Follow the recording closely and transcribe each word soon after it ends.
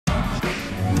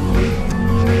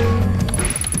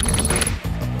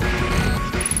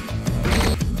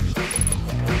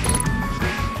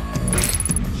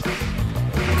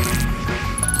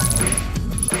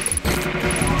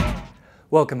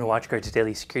Welcome to WatchGuard's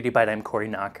Daily Security Byte. I'm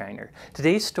Nachreiner.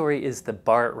 Today's story is the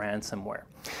Bart Ransomware.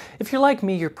 If you're like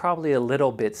me, you're probably a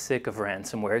little bit sick of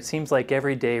ransomware. It seems like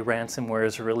every day ransomware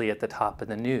is really at the top of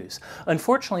the news.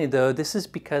 Unfortunately though, this is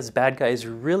because bad guys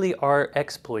really are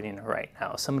exploiting it right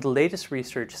now. Some of the latest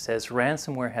research says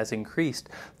ransomware has increased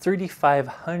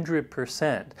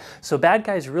 3,500%. So bad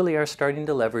guys really are starting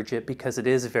to leverage it because it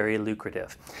is very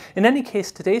lucrative. In any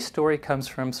case, today's story comes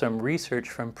from some research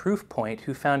from Proofpoint,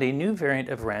 who found a new variant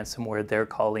of ransomware they're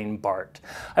calling Bart.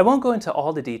 I won't go into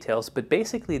all the details, but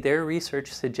basically their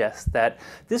research suggests that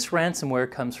this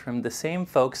ransomware comes from the same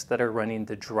folks that are running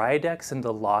the Drydex and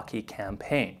the Locky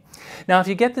campaign. Now, if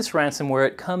you get this ransomware,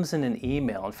 it comes in an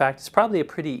email. In fact, it's probably a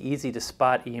pretty easy to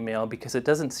spot email because it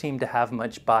doesn't seem to have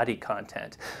much body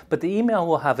content. But the email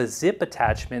will have a zip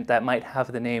attachment that might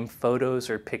have the name photos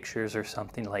or pictures or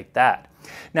something like that.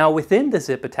 Now, within the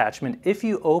zip attachment, if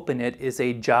you open it, is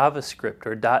a JavaScript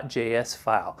or .js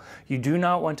file. You do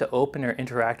not want to open or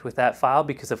interact with that file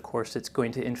because, of course, it's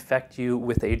going to infect you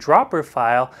with a dropper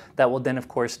file that will then, of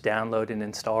course, download and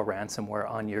install ransomware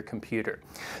on your computer.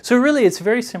 So really, it's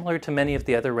very similar to many of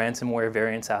the other ransomware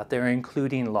variants out there,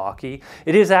 including Locky.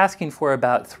 It is asking for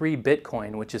about 3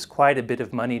 Bitcoin, which is quite a bit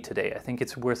of money today. I think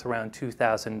it's worth around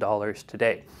 $2,000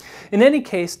 today. In any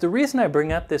case, the reason I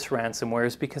bring up this ransomware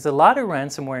is because a lot of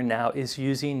ransomware now is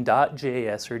using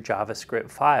 .js or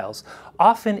JavaScript files,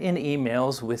 often in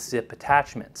emails with zip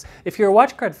attachments. If you're a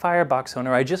WatchGuard Firebox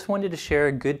owner, I just wanted to share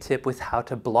a good tip with how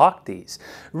to block these.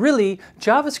 Really,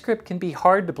 JavaScript can be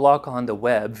hard to block on the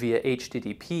web via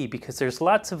HTTP because there's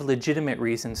lots of legitimate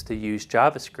reasons to use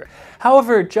JavaScript.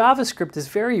 However, JavaScript is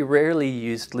very rarely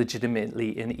used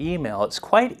legitimately in email. It's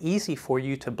quite easy for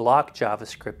you to block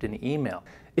JavaScript in email.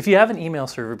 If you have an email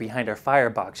server behind our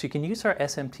Firebox, you can use our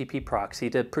SMTP proxy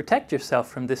to protect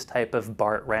yourself from this type of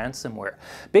Bart ransomware.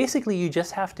 Basically, you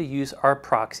just have to use our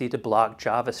proxy to block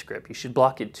JavaScript. You should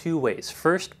block it 2 ways.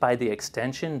 First, by the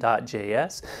extension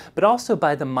 .js, but also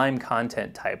by the MIME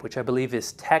content type, which I believe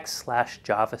is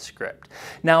text/JavaScript.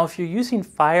 Now, if you're using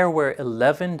Fireware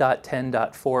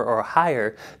 11.10.4 or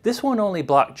higher, this won't only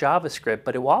block JavaScript,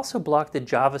 but it will also block the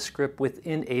JavaScript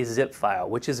within a zip file,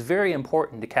 which is very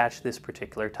important to catch this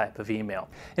particular type of email.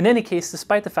 In any case,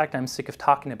 despite the fact I'm sick of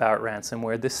talking about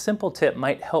ransomware, this simple tip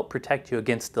might help protect you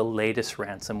against the latest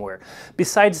ransomware.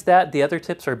 Besides that, the other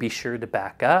tips are be sure to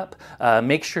back up,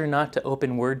 make sure not to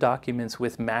open Word documents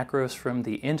with macros from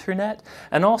the internet,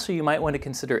 and also you might want to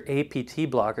consider APT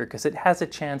Blocker because it has a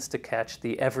chance to catch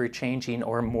the ever-changing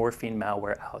or morphing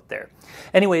malware out there.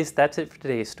 Anyways, that's it for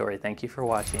today's story. Thank you for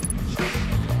watching.